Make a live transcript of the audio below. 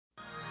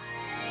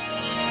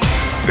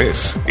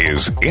This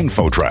is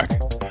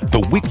InfoTrack,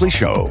 the weekly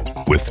show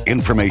with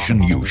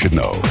information you should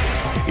know.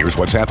 Here's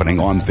what's happening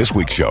on this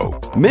week's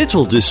show.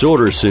 Mental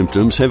disorder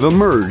symptoms have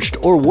emerged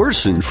or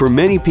worsened for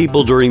many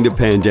people during the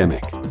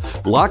pandemic.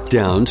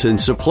 Lockdowns and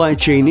supply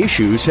chain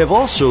issues have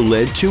also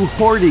led to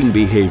hoarding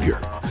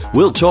behavior.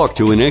 We'll talk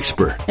to an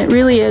expert. It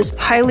really is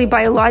highly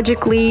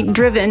biologically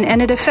driven,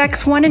 and it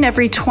affects 1 in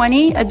every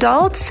 20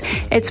 adults.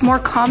 It's more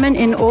common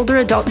in older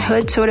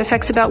adulthood, so it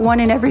affects about 1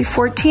 in every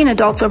 14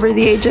 adults over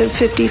the age of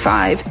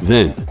 55.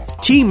 Then,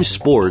 team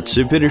sports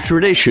have been a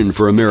tradition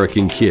for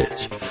American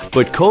kids.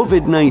 But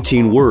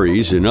COVID-19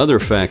 worries and other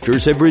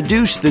factors have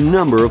reduced the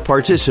number of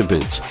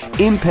participants,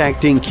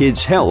 impacting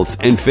kids' health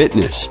and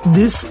fitness.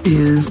 This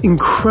is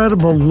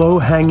incredible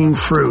low-hanging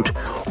fruit.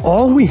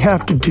 All we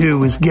have to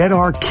do is get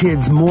our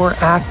kids more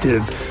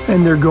active,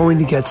 and they're going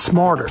to get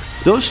smarter.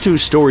 Those two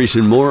stories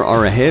and more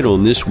are ahead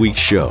on this week's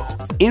show.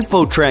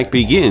 InfoTrack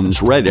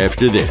begins right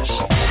after this.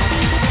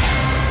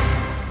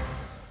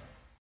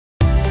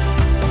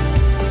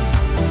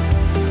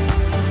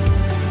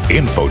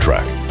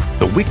 InfoTrack,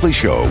 the weekly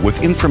show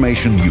with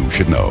information you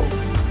should know.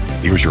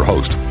 Here's your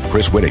host,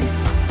 Chris Whitting.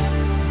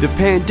 The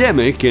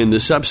pandemic and the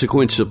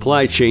subsequent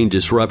supply chain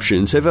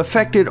disruptions have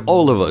affected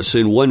all of us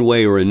in one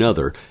way or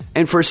another,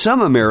 and for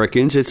some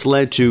Americans it's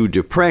led to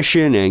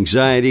depression,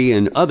 anxiety,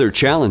 and other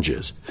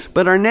challenges.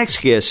 But our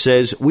next guest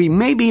says we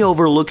may be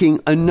overlooking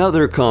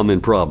another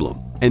common problem,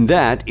 and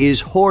that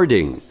is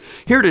hoarding.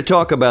 Here to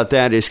talk about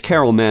that is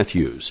Carol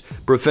Matthews,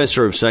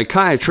 professor of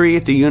psychiatry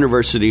at the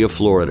University of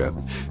Florida.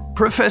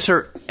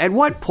 Professor, at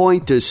what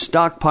point does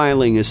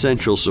stockpiling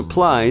essential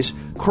supplies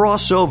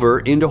cross over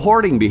into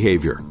hoarding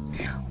behavior?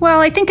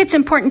 Well, I think it's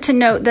important to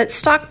note that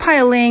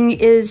stockpiling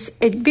is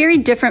a very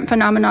different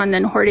phenomenon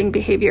than hoarding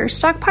behavior.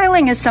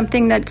 Stockpiling is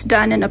something that's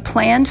done in a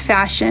planned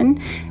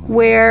fashion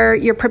where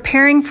you're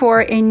preparing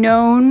for a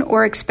known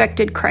or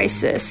expected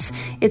crisis.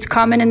 It's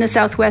common in the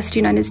Southwest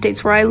United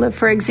States, where I live,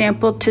 for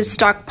example, to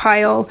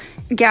stockpile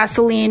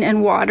gasoline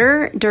and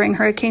water during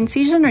hurricane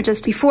season or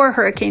just before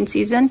hurricane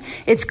season.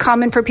 It's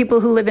common for people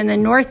who live in the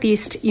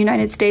Northeast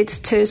United States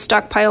to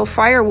stockpile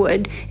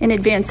firewood in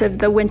advance of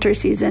the winter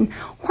season.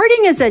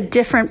 Hoarding is a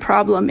different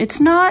problem. It's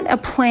not a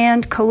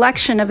planned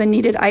collection of a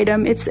needed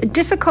item. It's a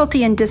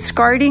difficulty in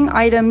discarding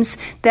items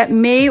that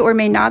may or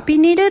may not be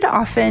needed,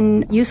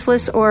 often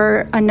useless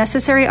or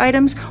unnecessary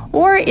items,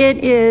 or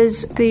it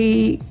is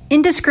the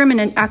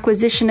indiscriminate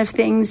acquisition of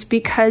things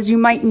because you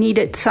might need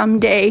it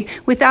someday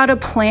without a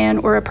plan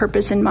or a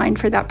purpose in mind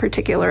for that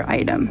particular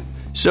item.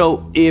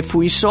 So if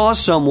we saw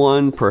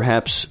someone,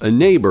 perhaps a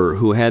neighbor,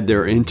 who had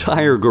their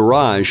entire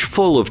garage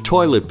full of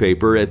toilet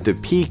paper at the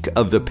peak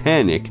of the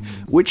panic,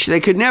 which they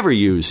could never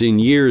use in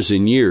years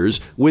and years,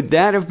 would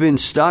that have been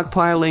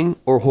stockpiling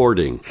or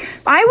hoarding?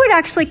 I would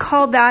actually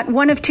call that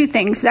one of two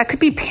things. That could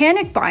be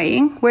panic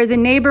buying, where the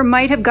neighbor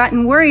might have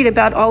gotten worried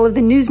about all of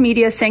the news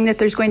media saying that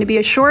there's going to be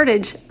a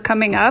shortage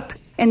coming up,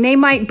 and they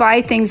might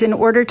buy things in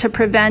order to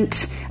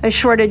prevent a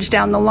shortage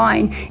down the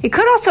line. It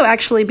could also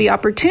actually be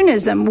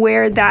opportunism,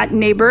 where that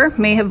neighbor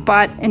may have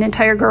bought an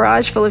entire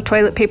garage full of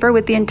toilet paper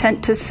with the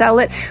intent to sell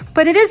it.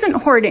 But it isn't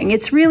hoarding.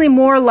 It's really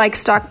more like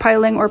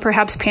stockpiling, or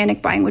perhaps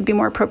panic buying would be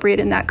more appropriate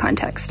in that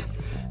context.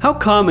 How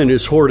common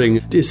is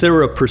hoarding? Is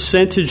there a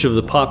percentage of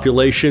the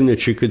population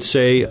that you could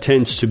say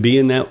tends to be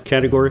in that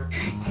category?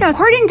 Yeah,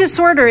 hoarding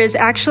disorder is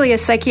actually a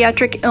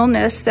psychiatric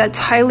illness that's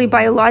highly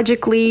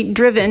biologically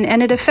driven,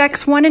 and it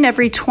affects 1 in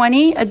every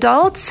 20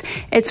 adults.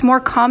 It's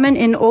more common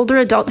in older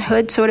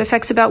adulthood, so it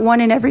affects about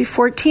 1 in every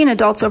 14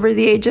 adults over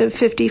the age of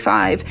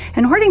 55.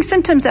 And hoarding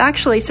symptoms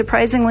actually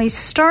surprisingly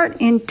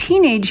start in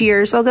teenage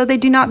years, although they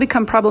do not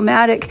become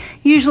problematic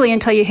usually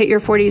until you hit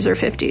your 40s or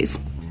 50s.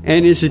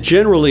 And is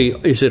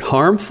it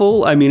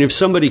harmful? I mean, if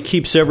somebody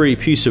keeps every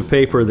piece of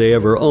paper they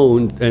ever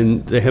owned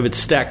and they have it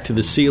stacked to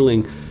the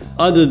ceiling,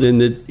 other than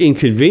the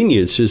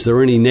inconvenience, is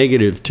there any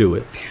negative to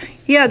it?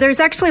 Yeah, there's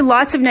actually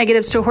lots of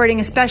negatives to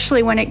hoarding,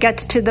 especially when it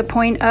gets to the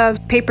point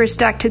of papers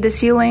stacked to the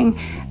ceiling.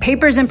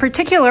 Papers in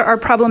particular are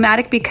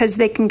problematic because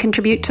they can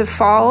contribute to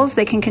falls,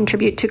 they can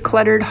contribute to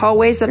cluttered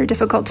hallways that are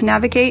difficult to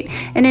navigate,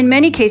 and in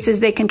many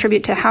cases they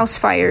contribute to house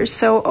fires.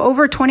 So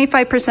over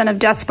 25% of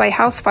deaths by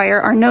house fire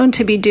are known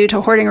to be due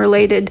to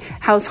hoarding-related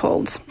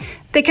households.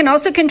 They can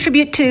also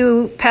contribute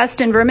to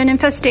pest and vermin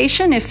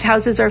infestation if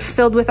houses are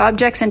filled with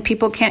objects and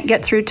people can't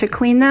get through to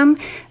clean them.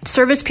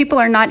 Service people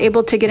are not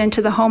able to get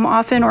into the home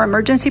often, or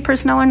emergency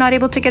personnel are not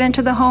able to get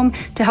into the home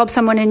to help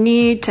someone in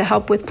need, to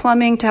help with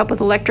plumbing, to help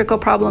with electrical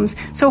problems.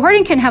 So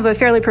hoarding can have a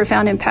fairly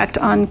profound impact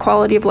on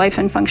quality of life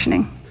and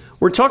functioning.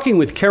 We're talking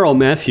with Carol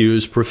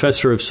Matthews,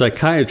 professor of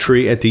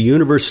psychiatry at the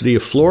University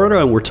of Florida,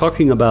 and we're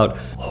talking about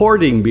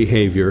hoarding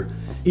behavior.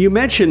 You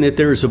mentioned that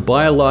there's a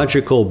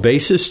biological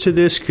basis to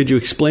this. Could you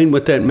explain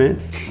what that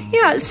meant?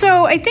 Yeah,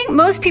 so I think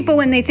most people,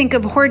 when they think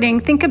of hoarding,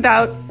 think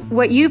about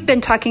what you've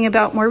been talking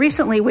about more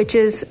recently, which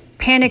is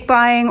panic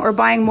buying or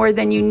buying more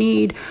than you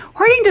need.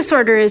 Hoarding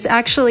disorder is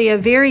actually a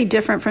very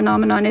different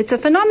phenomenon. It's a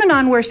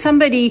phenomenon where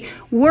somebody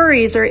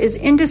worries or is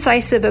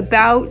indecisive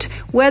about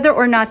whether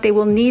or not they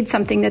will need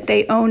something that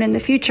they own in the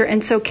future,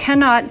 and so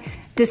cannot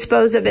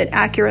dispose of it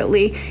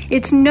accurately.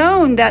 It's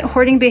known that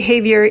hoarding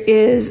behavior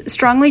is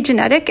strongly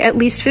genetic. At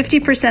least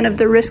 50% of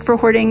the risk for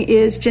hoarding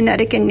is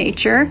genetic in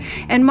nature.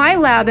 And my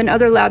lab and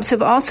other labs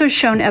have also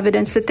shown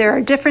evidence that there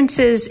are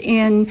differences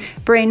in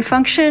brain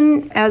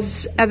function,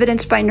 as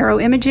evidenced by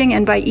neuroimaging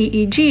and by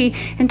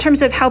EEG, in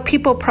terms of how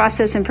people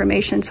process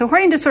information. So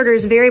hoarding disorder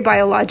is very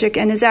biologic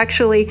and is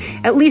actually,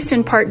 at least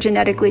in part,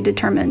 genetically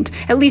determined.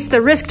 At least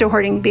the risk to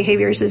hoarding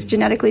behaviors is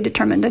genetically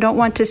determined. I don't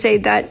want to say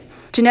that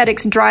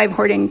genetics drive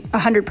hoarding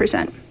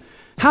 100%.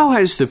 How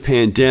has the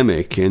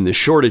pandemic and the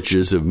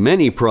shortages of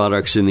many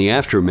products in the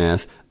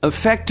aftermath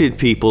affected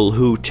people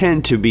who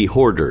tend to be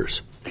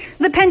hoarders?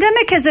 The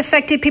pandemic has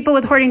affected people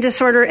with hoarding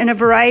disorder in a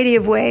variety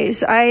of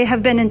ways. I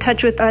have been in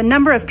touch with a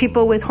number of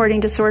people with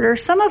hoarding disorder,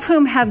 some of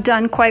whom have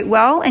done quite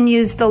well and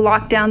used the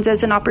lockdowns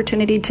as an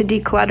opportunity to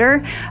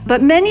declutter,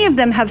 but many of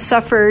them have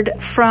suffered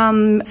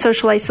from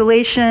social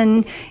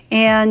isolation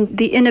and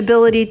the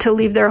inability to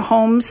leave their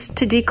homes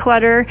to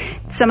declutter.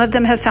 Some of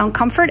them have found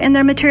comfort in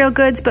their material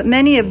goods, but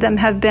many of them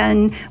have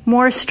been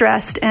more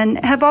stressed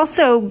and have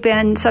also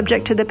been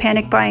subject to the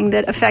panic buying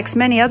that affects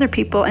many other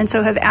people, and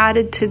so have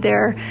added to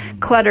their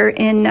clutter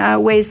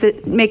in ways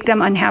that make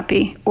them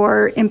unhappy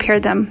or impair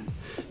them.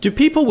 Do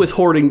people with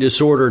hoarding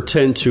disorder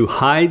tend to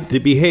hide the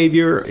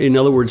behavior? In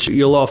other words,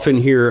 you'll often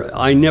hear,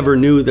 I never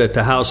knew that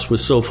the house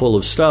was so full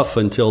of stuff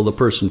until the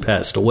person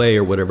passed away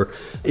or whatever.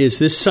 Is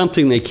this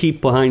something they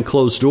keep behind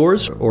closed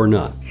doors or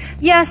not?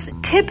 Yes,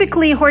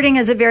 typically hoarding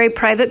is a very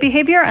private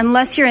behavior.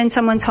 Unless you're in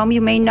someone's home,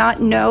 you may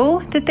not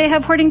know that they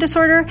have hoarding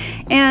disorder.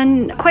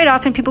 And quite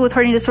often people with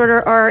hoarding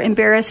disorder are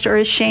embarrassed or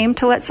ashamed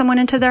to let someone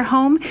into their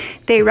home.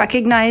 They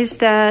recognize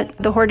that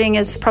the hoarding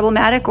is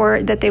problematic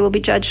or that they will be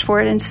judged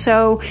for it. And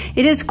so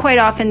it is quite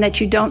often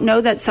that you don't know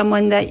that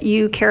someone that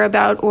you care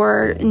about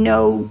or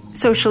know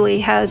socially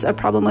has a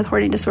problem with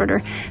hoarding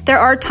disorder. There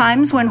are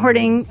times when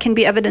hoarding can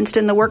be evidenced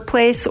in the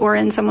workplace or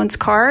in someone's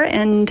car,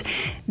 and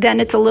then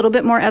it's a little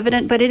bit more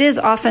evident, but it is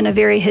often a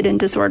very hidden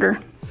disorder.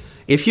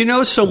 If you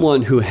know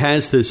someone who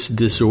has this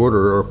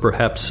disorder or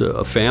perhaps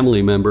a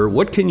family member,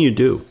 what can you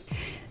do?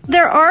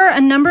 There are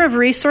a number of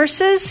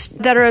resources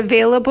that are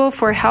available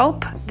for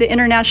help. The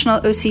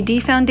International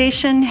OCD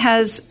Foundation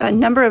has a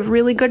number of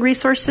really good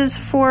resources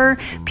for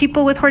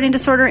people with hoarding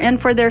disorder and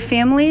for their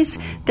families.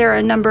 There are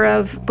a number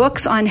of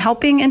books on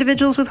helping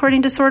individuals with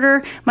hoarding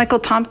disorder. Michael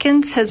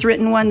Tompkins has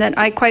written one that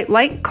I quite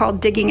like called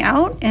Digging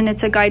Out, and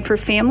it's a guide for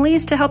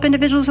families to help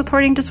individuals with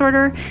hoarding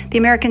disorder. The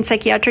American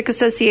Psychiatric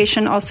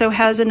Association also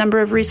has a number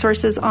of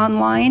resources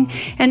online.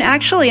 And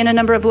actually, in a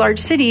number of large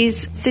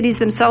cities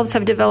themselves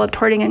have developed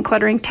hoarding and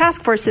cluttering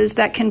task forces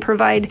that can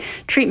provide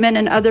treatment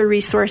and other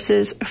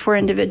resources for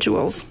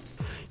individuals.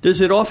 Does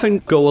it often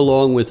go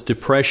along with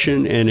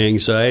depression and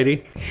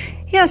anxiety?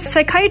 Yes,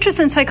 psychiatrists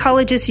and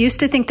psychologists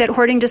used to think that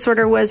hoarding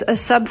disorder was a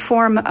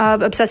subform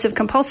of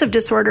obsessive-compulsive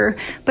disorder,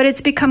 but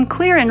it's become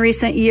clear in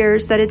recent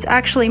years that it's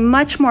actually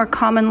much more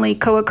commonly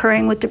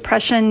co-occurring with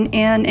depression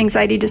and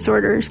anxiety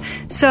disorders.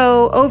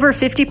 So over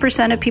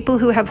 50% of people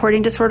who have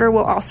hoarding disorder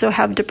will also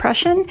have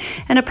depression,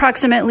 and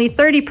approximately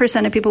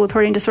 30% of people with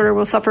hoarding disorder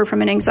will suffer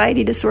from an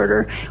anxiety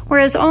disorder,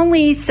 whereas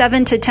only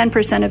 7 to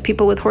 10% of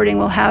people with hoarding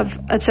will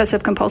have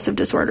obsessive-compulsive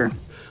disorder.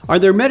 Are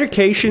there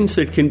medications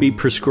that can be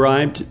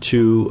prescribed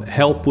to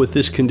help with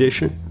this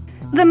condition?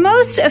 The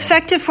most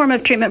effective form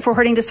of treatment for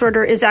hoarding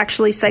disorder is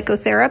actually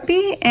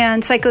psychotherapy,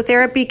 and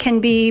psychotherapy can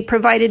be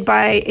provided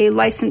by a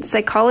licensed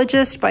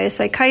psychologist, by a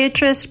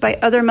psychiatrist, by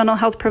other mental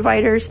health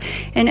providers,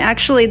 and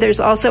actually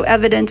there's also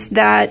evidence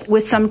that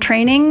with some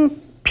training,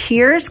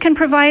 peers can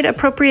provide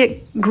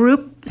appropriate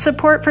group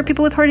support for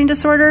people with hoarding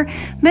disorder.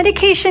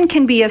 Medication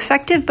can be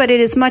effective, but it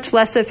is much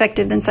less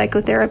effective than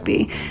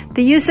psychotherapy.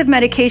 The use of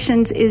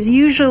medications is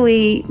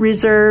usually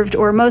reserved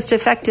or most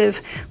effective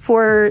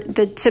for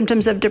the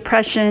symptoms of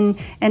depression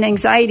and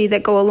anxiety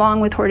that go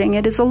along with hoarding.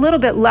 It is a little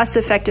bit less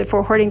effective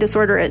for hoarding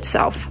disorder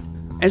itself.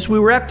 As we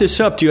wrap this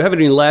up, do you have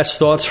any last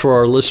thoughts for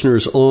our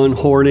listeners on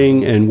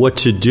hoarding and what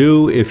to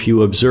do if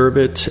you observe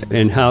it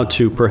and how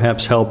to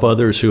perhaps help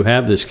others who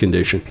have this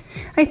condition?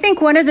 I think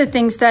one of the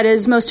things that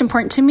is most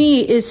important to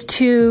me is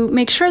to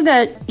make sure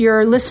that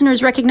your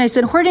listeners recognize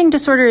that hoarding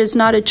disorder is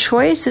not a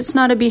choice, it's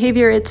not a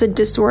behavior, it's a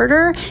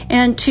disorder,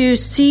 and to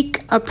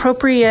seek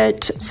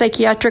appropriate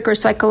psychiatric or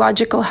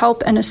psychological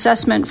help and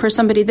assessment for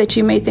somebody that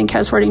you may think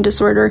has hoarding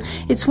disorder.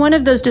 It's one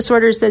of those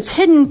disorders that's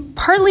hidden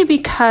partly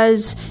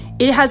because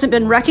it hasn't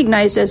been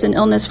recognized as an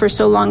illness for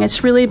so long.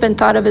 It's really been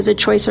thought of as a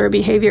choice or a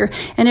behavior,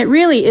 and it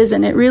really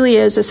isn't. It really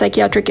is a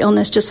psychiatric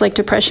illness, just like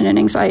depression and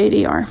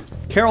anxiety are.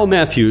 Carol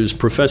Matthews,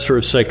 professor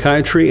of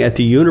psychiatry at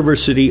the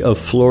University of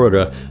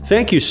Florida.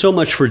 Thank you so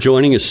much for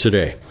joining us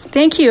today.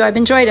 Thank you. I've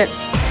enjoyed it.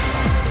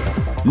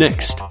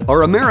 Next,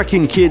 are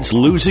American kids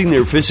losing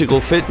their physical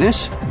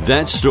fitness?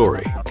 That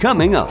story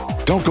coming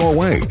up. Don't go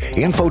away.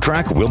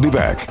 InfoTrack will be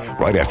back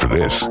right after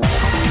this.